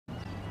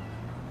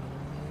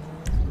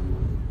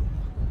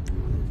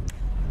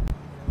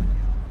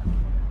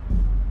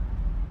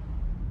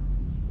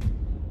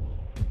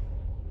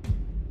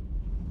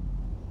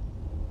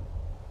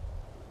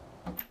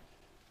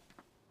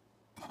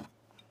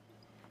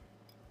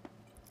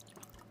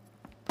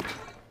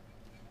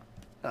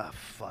The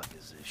fuck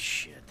is this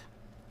shit?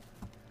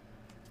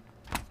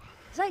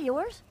 Is that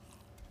yours?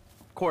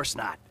 Of course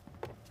not.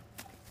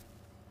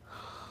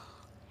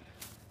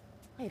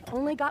 I've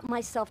only got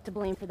myself to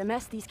blame for the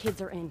mess these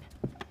kids are in.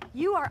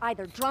 You are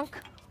either drunk,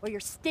 or you're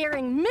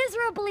staring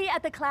miserably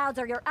at the clouds,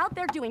 or you're out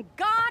there doing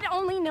God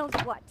only knows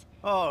what.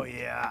 Oh,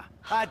 yeah.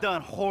 I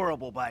done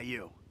horrible by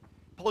you.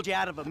 Pulled you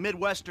out of a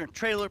Midwestern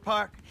trailer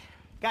park.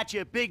 Got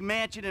you a big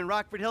mansion in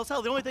Rockford Hills.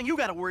 Hell, the only thing you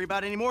gotta worry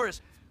about anymore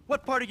is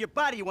what part of your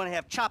body you want to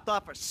have chopped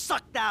off or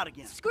sucked out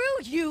again. Screw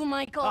you,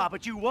 Michael. Ah,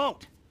 but you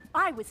won't.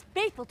 I was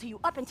faithful to you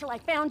up until I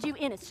found you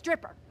in a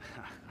stripper.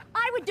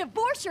 I would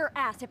divorce your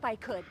ass if I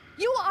could.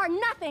 You are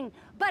nothing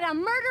but a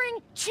murdering,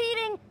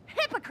 cheating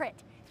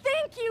hypocrite.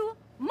 Thank you,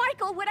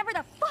 Michael, whatever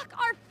the fuck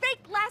our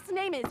fake last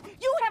name is.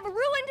 You have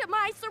ruined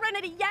my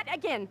serenity yet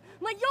again.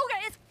 My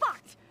yoga is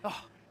fucked.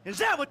 Oh, is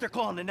that what they're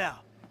calling it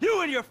now?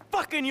 You and your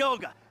fucking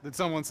yoga. Did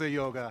someone say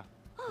yoga?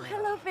 Oh,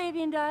 hello,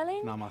 Fabian,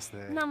 darling.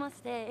 Namaste.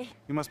 Namaste.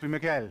 You must be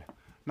Miguel.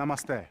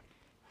 Namaste.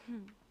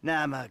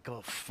 Nah, man,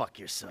 go fuck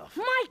yourself.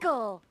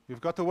 Michael!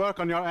 You've got to work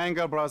on your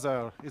anger,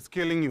 brother. It's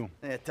killing you.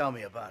 Yeah, tell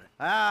me about it.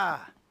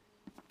 Ah,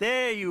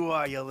 there you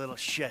are, you little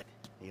shit.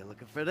 You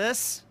looking for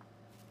this?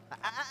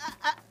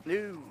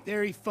 No.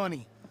 Very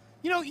funny.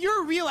 You know,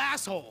 you're a real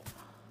asshole.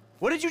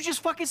 What did you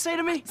just fucking say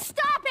to me?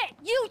 Stop it!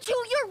 You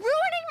two, you're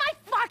ruining my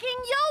fucking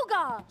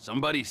yoga!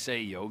 Somebody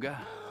say yoga?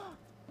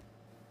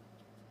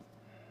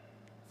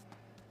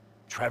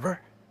 Trevor?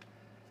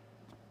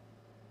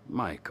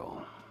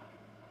 Michael.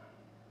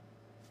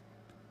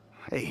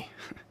 Hey,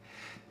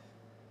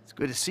 it's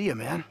good to see you,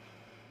 man.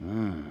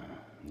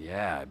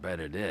 Yeah, I bet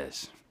it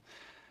is.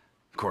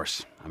 Of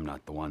course, I'm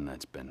not the one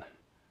that's been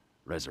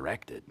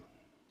resurrected.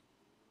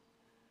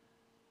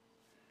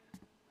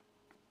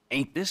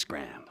 Ain't this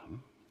grand?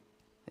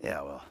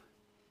 Yeah, well,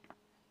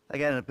 I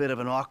got in a bit of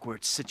an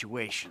awkward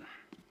situation.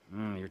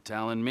 You're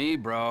telling me,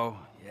 bro.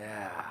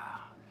 Yeah.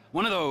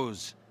 One of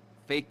those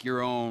fake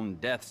your own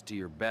deaths to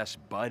your best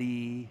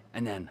buddy,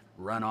 and then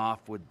run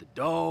off with the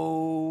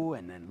dough,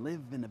 and then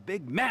live in a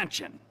big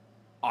mansion.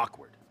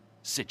 Awkward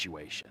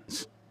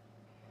situations.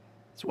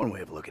 It's one way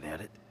of looking at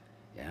it.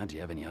 Yeah, do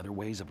you have any other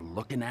ways of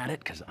looking at it?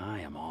 Because I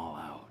am all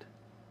out.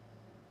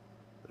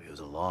 Look, it was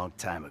a long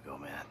time ago,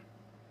 man.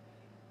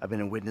 I've been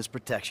in witness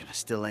protection. I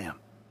still am.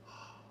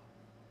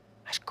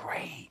 That's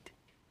great.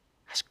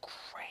 That's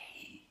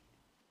great.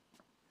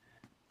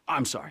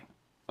 I'm sorry.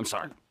 I'm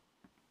sorry.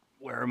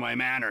 Where are my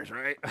manners,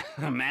 right?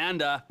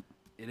 Amanda,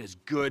 it is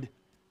good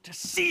to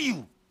see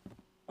you.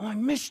 Oh, I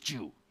missed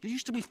you. You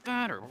used to be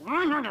fatter.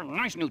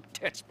 Nice new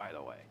tits, by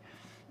the way.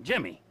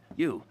 Jimmy,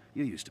 you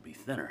used to be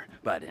thinner,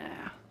 but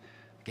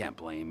can't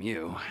blame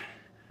you.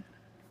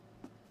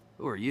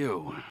 Who are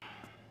you?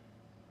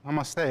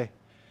 Namaste.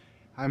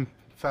 I'm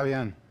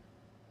Fabian.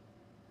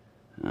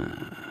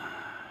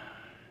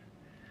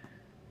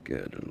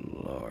 Good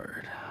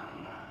Lord.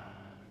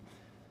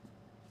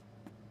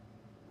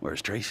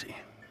 Where's Tracy?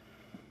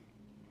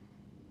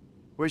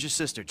 Where's your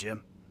sister,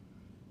 Jim?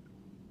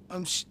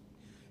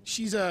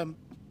 She's trying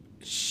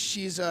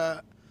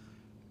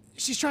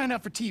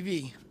out for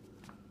TV.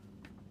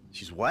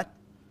 She's what?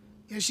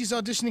 Yeah, she's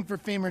auditioning for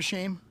Fame or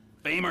Shame.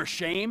 Fame or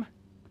shame?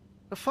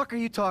 The fuck are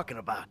you talking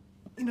about?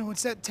 You know,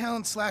 it's that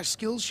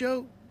talent/skills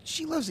show.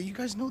 She loves it, you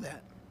guys know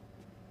that.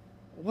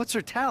 What's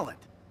her talent?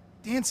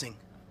 Dancing.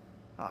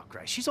 Oh,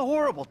 Christ, she's a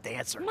horrible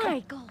dancer.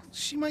 Michael!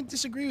 She might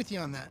disagree with you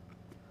on that.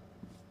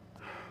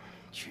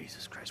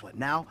 Jesus Christ, what,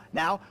 now?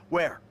 Now?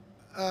 Where?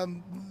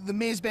 The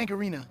Maze Bank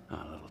Arena.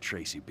 Oh, little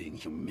Tracy being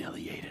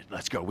humiliated.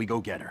 Let's go, we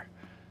go get her.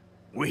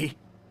 We?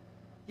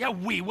 Yeah,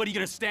 we. What, are you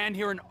gonna stand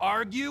here and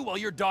argue while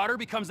your daughter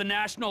becomes a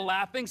national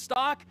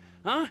laughingstock?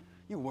 Huh?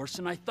 You're worse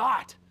than I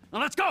thought.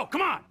 Now let's go,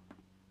 come on!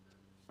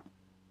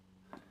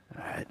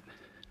 All right.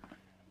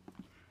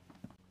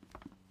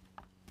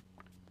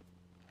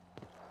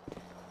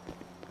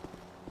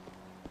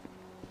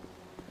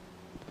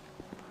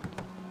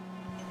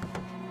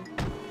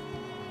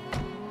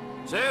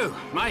 So,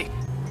 Mike,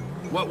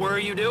 what were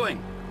you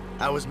doing?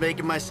 I was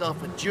making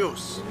myself a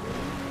juice.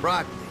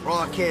 Broccoli,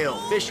 raw kale,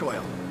 fish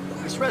oil.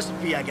 This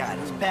recipe I got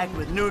is packed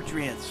with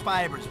nutrients,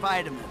 fibers,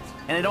 vitamins,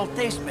 and it don't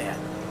taste bad.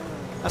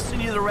 I'll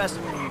send you the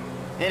recipe.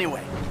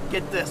 Anyway,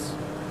 get this.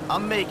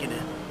 I'm making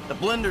it. The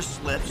blender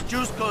slips,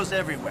 juice goes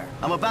everywhere.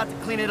 I'm about to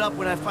clean it up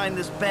when I find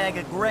this bag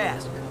of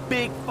grass.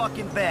 Big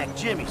fucking bag,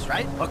 Jimmy's,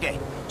 right? Okay,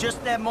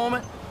 just that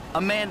moment,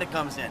 Amanda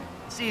comes in.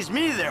 Sees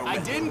me there with... I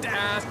didn't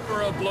ask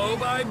for a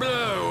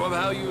blow-by-blow of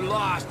how you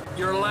lost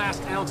your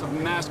last ounce of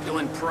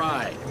masculine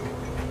pride.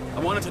 I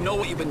wanted to know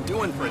what you've been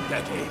doing for a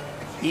decade.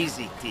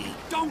 Easy, T.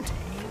 Don't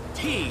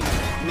tease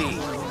me.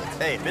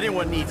 Hey, if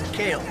anyone needs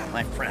kale,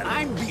 my friend...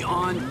 I'm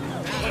beyond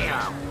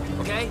kale,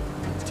 okay?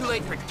 It's too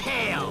late for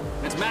kale.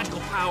 Its magical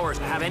powers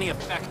to have any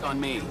effect on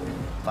me.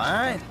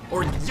 Fine.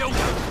 Or yoga,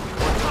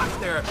 or talk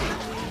therapy.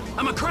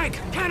 I'm a crank,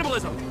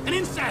 cannibalism, an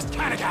incest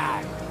kind of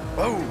guy.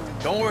 Oh,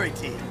 don't worry,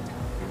 T.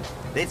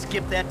 They'd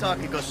skip that talk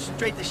and go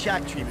straight to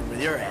shock treatment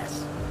with your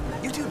ass.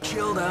 You too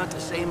chilled out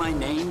to say my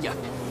name, you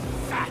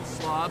fat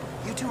slob.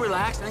 You too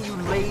relaxed, and you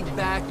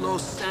laid-back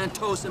Los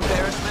Santos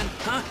embarrassment,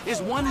 huh?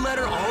 Is one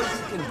letter all you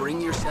can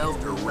bring yourself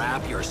to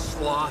wrap your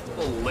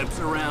slothful lips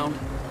around?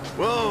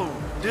 Whoa,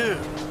 dude,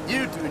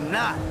 you do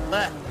not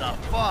let the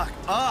fuck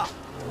up.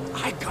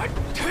 I got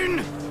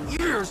 10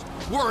 years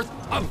worth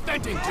of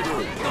venting to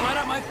do. The let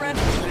up, my friend?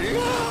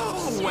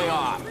 No way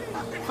off.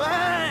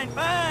 Fine,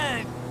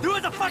 fine. Do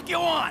what the fuck you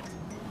want.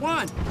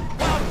 One.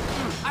 Well,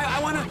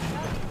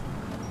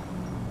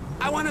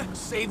 I wanna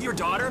save your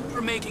daughter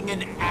from making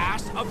an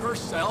ass of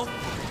herself.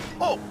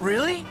 Oh,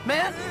 really,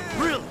 man?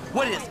 Really?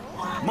 What is it?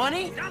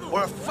 Money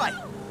or a fight?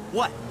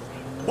 What?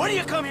 What do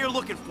you come here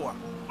looking for?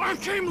 I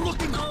came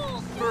looking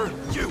for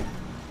you,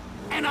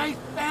 and I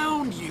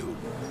found you.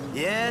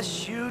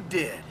 Yes, you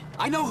did.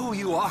 I know who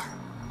you are,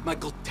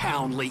 Michael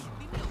Townley.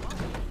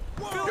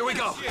 Here we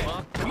go.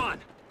 Come on.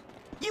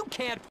 You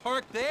can't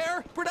park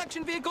there.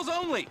 Production vehicles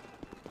only.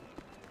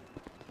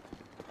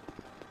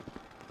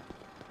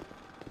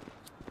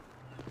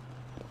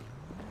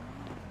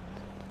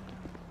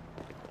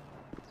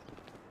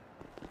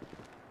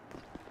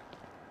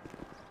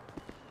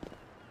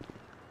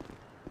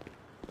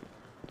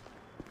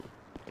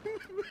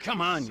 Come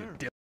on, you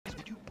dick.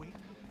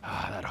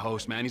 Ah, that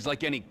host, man. He's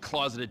like any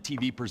closeted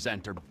TV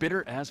presenter.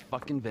 Bitter as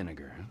fucking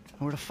vinegar.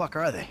 Where the fuck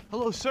are they?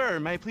 Hello, sir.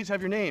 May I please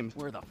have your name?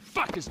 Where the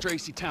fuck is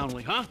Tracy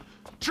Townley, huh?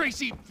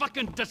 Tracy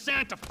fucking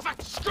DeSanta.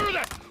 Fuck, screw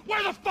that!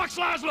 Where the fuck's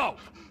Laszlo?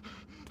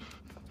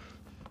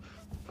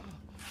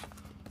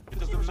 It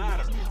doesn't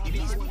matter.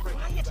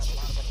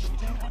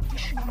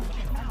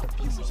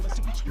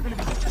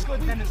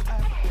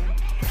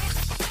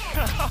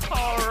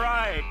 All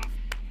right.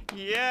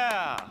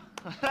 Yeah.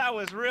 That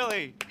was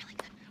really...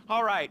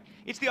 All right.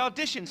 It's the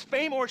auditions,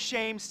 Fame or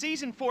Shame,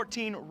 Season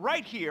 14,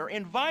 right here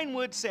in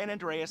Vinewood, San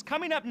Andreas.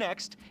 Coming up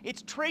next,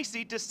 it's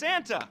Tracy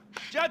DeSanta.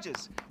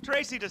 Judges,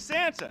 Tracy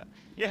DeSanta.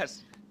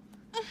 Yes.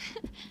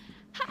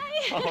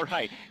 Hi. All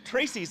right.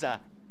 Tracy's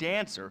a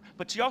dancer,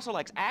 but she also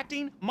likes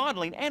acting,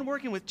 modeling, and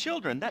working with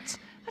children. That's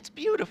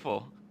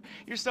beautiful.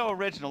 You're so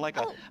original, like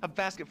a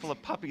basket full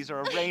of puppies or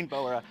a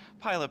rainbow or a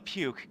pile of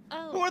puke.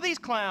 Oh. Who are these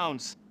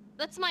clowns?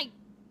 That's my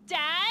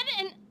dad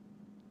and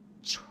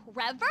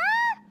Trevor?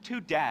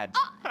 Two dads.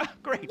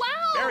 Great. Wow.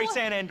 Very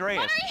San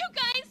Andreas. What are you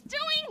guys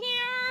doing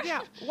here?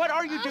 Yeah, what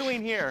are you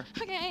doing here?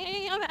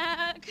 Okay, I'm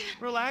back.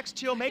 Relax,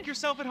 chill, make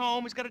yourself at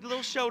home. He's got a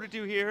little show to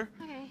do here.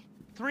 Okay.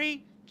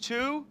 3,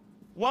 2,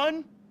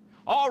 1.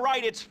 All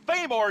right, it's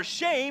Fame or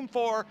Shame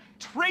for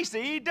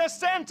Tracy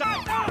DeSanta.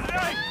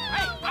 Hey,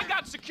 I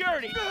got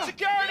security.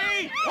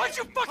 Security! What'd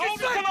you fucking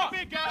say? Come on,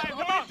 big guy.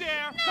 Come on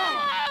there.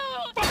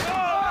 No!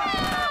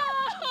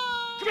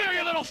 Come here,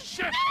 you little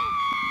shit!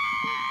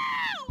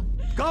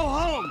 Go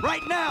home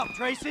right now,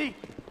 Tracy.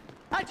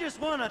 I just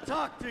want to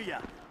talk to you.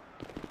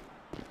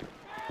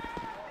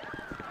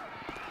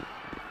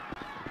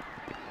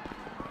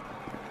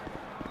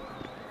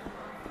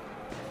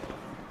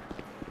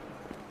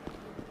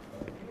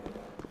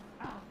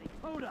 They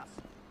towed us.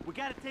 We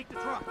gotta take the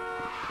truck.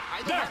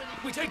 There!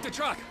 We take the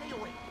truck!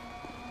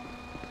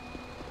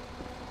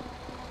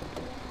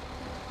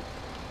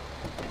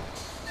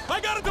 I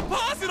got a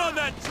deposit on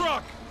that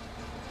truck!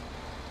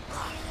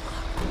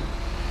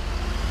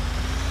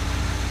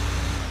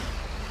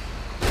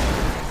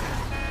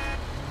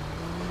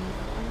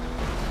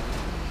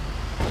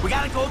 We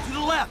gotta go to the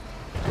left.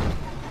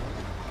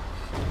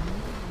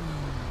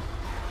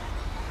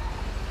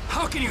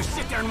 How can you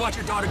sit there and watch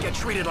your daughter get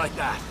treated like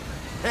that?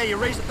 Hey, you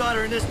raise a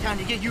daughter in this town,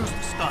 you get used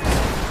to stunts.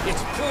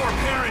 It's poor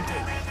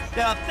parenting.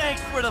 Now,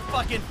 thanks for the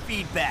fucking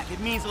feedback.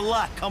 It means a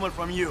lot coming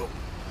from you.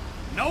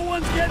 No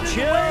one's getting in the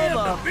Chill way the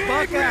of the big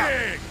fuck out.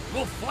 rig.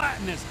 We'll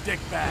flatten this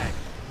dickbag.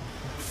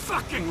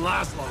 Fucking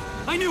Laszlo.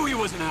 I knew he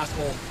was an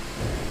asshole.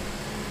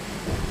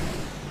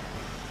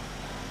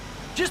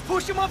 Just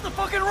push him off the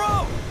fucking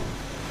road.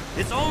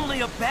 It's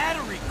only a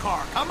battery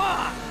car. Come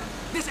on.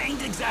 This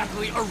ain't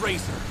exactly a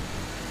racer.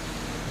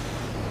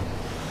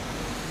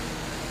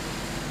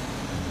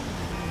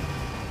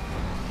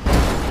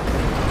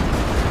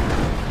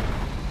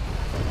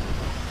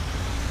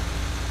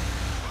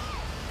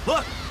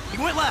 Look, he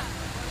went left.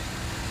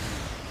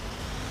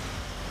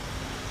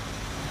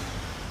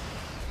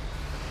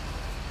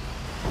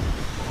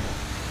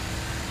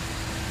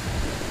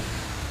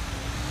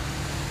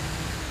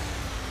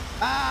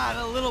 Ah,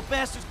 the little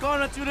bastard's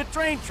gone onto the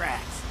train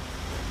tracks.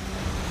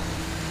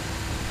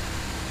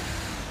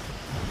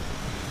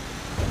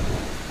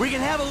 We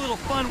can have a little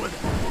fun with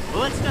it, but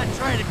let's not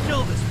try to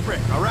kill this prick,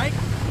 all right?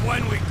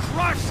 When we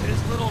crush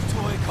his little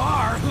toy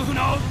car, who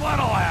knows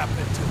what'll happen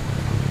to him?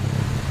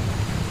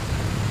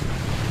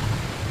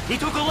 He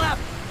took a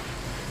left.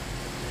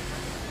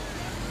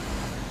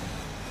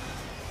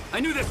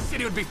 I knew this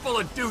city would be full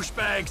of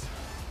douchebags.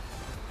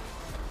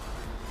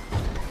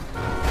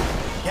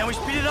 Can we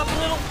speed it up a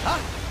little? Huh?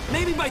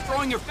 Maybe by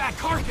throwing your fat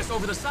carcass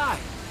over the side.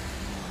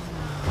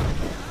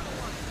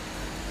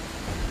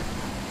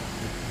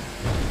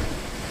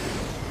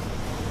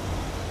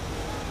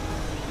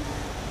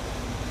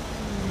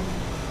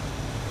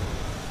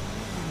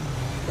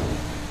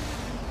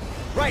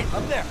 Right,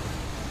 up there.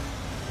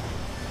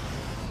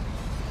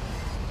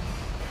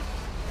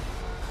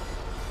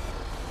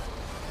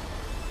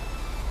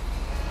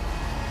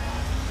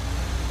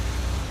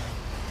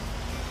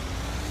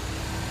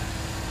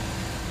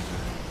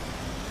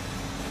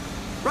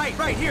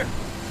 Right here.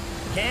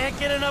 Can't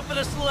get enough of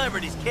the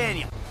celebrities, can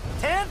you?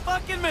 10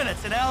 fucking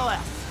minutes in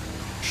LS.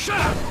 Shut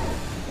up!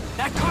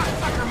 That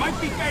cocksucker might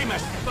be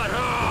famous, but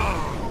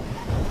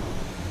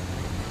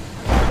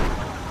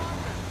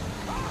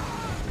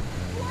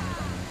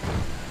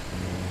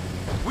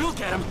we'll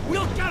get him!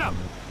 We'll get him!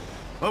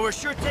 Well, we're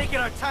sure taking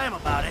our time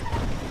about it.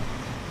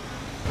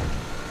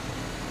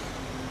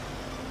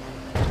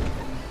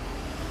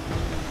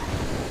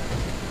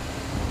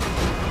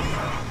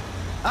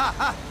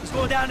 He's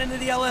going down into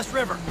the LS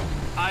River.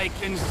 I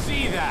can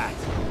see that.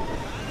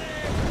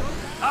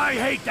 I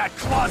hate that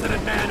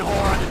closeted man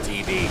whore on the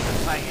TV.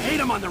 I hate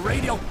him on the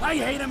radio. I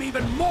hate him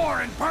even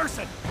more in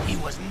person. He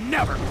was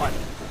never funny.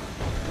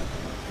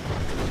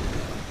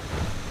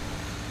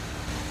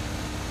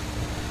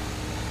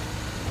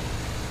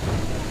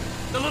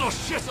 The little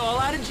shit's all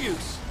out of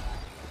juice.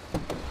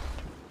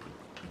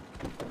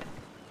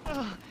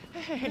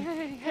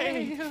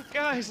 Hey,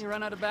 guys. You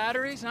run out of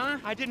batteries, huh?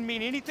 I didn't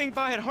mean anything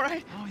by it, all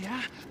right? Oh,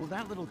 yeah? Well,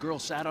 that little girl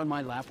sat on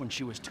my lap when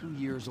she was 2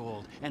 years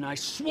old, and I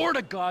swore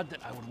to God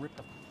that I would rip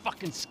the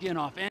fucking skin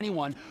off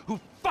anyone who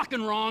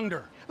fucking wronged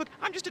her. Look,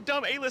 I'm just a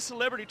dumb A-list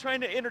celebrity trying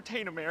to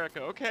entertain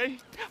America, okay?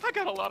 I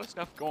got a lot of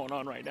stuff going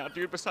on right now,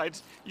 dude,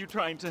 besides you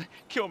trying to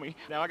kill me.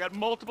 Now, I got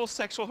multiple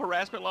sexual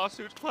harassment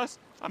lawsuits, plus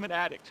I'm an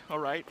addict, all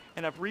right?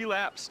 And I've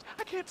relapsed.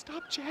 I can't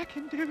stop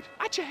jacking, dude.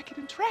 I jack it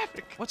in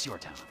traffic. What's your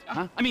talent,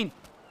 huh? I mean,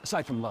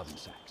 aside from love and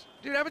sex.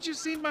 Dude, haven't you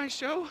seen my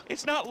show?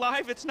 It's not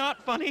live, it's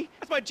not funny.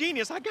 That's my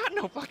genius. I got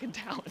no fucking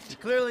talent.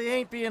 Clearly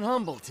ain't being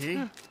humble,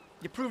 T.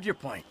 You proved your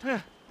point.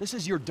 This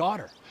is your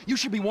daughter. You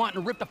should be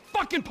wanting to rip the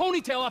fucking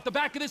ponytail off the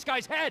back of this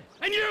guy's head.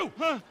 And you!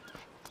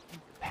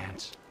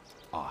 Pants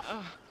off.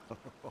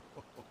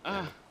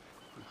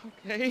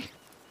 Okay.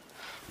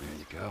 There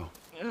you go.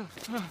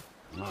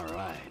 All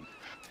right.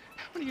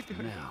 What are you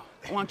doing? Now,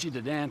 I want you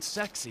to dance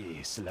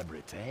sexy,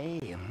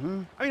 celebrity. I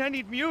mean, I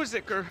need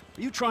music or... Are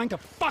you trying to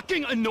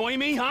fucking annoy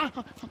me, huh?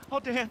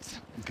 I'll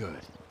dance. Good.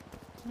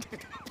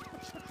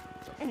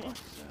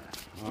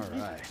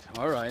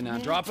 All right, now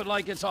drop it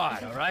like it's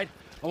hot, all right?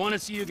 I want to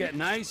see you get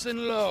nice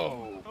and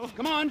low.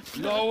 Come on,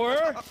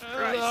 lower,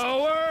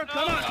 lower,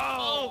 come on.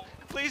 Oh,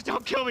 please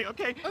don't kill me,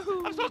 okay?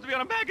 I'm supposed to be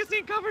on a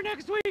magazine cover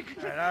next week.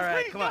 All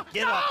right, Please come on, don't.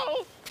 get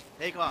up.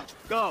 Take off.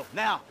 Go,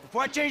 now,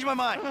 before I change my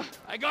mind.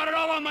 I got it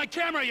all on my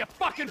camera, you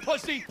fucking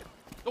pussy.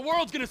 The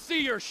world's gonna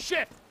see your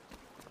shit.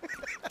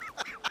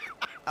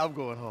 I'm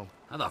going home.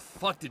 How the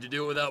fuck did you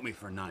do it without me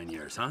for 9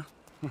 years, huh?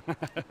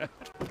 Oh,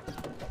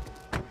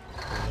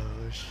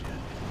 shit.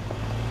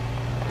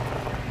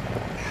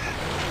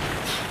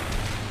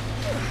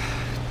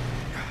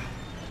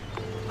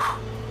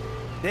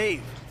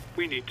 Dave,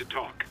 We need to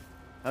talk.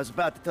 I was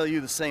about to tell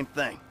you the same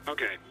thing.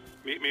 Okay.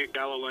 Meet me at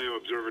Galileo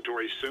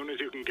Observatory as soon as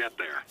you can get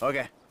there.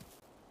 Okay.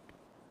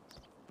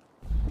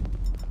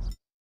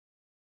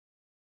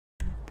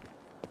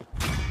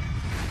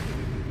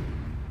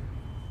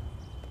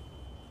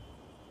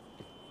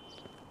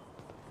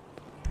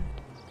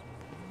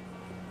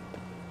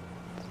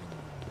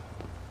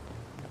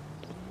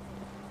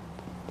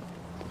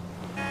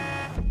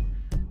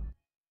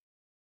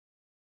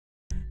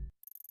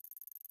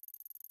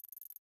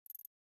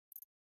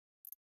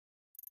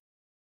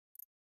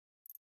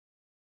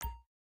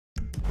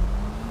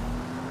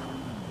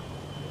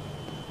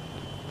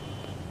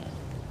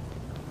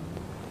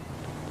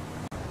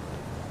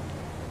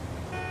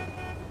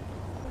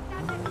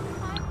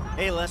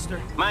 Hey, Lester.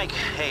 Mike,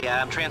 hey,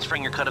 I'm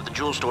transferring your cut of the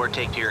jewel store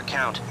take to your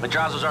account.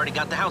 Madrazo's already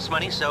got the house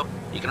money, so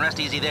you can rest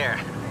easy there.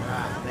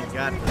 Ah, thank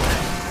God for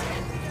that.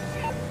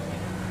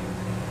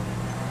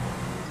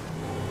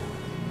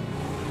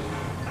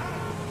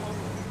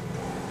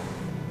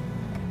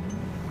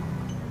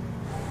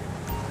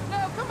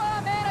 No, come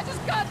on, man! I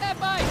just got that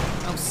bike!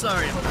 I'm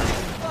sorry about it.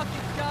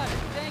 Fucking got it.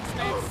 Thanks,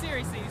 man.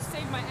 Seriously, you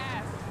saved my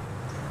ass.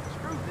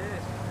 Screw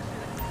this.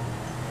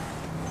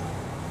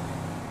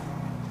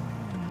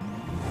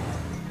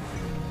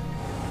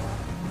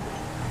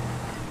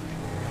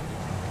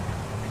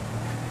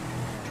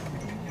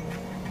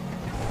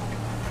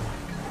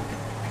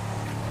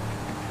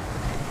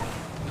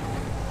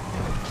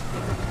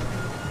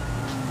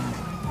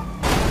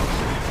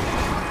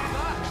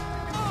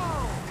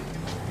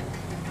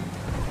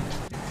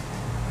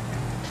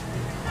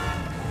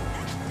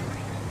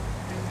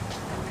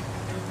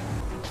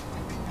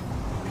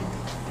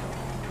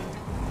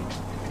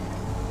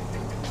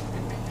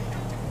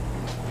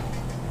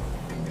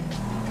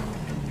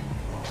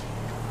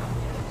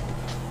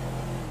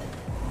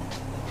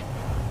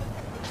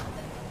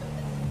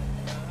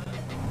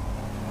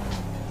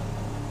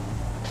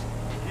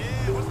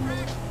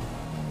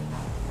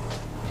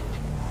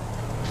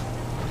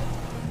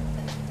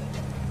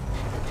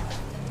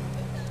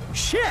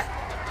 Shit!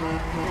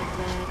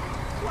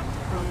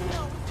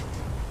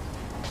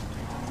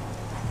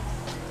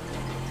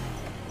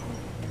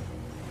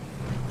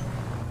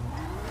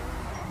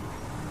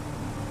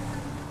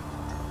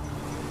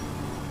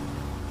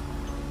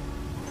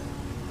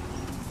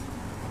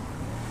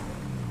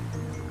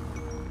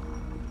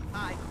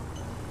 Hi.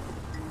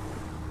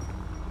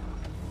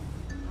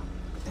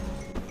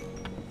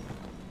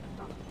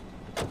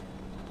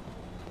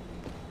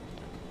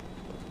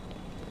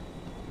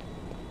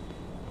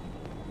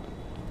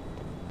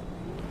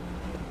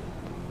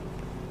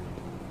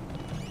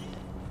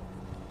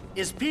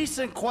 Is peace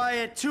and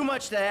quiet too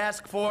much to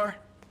ask for?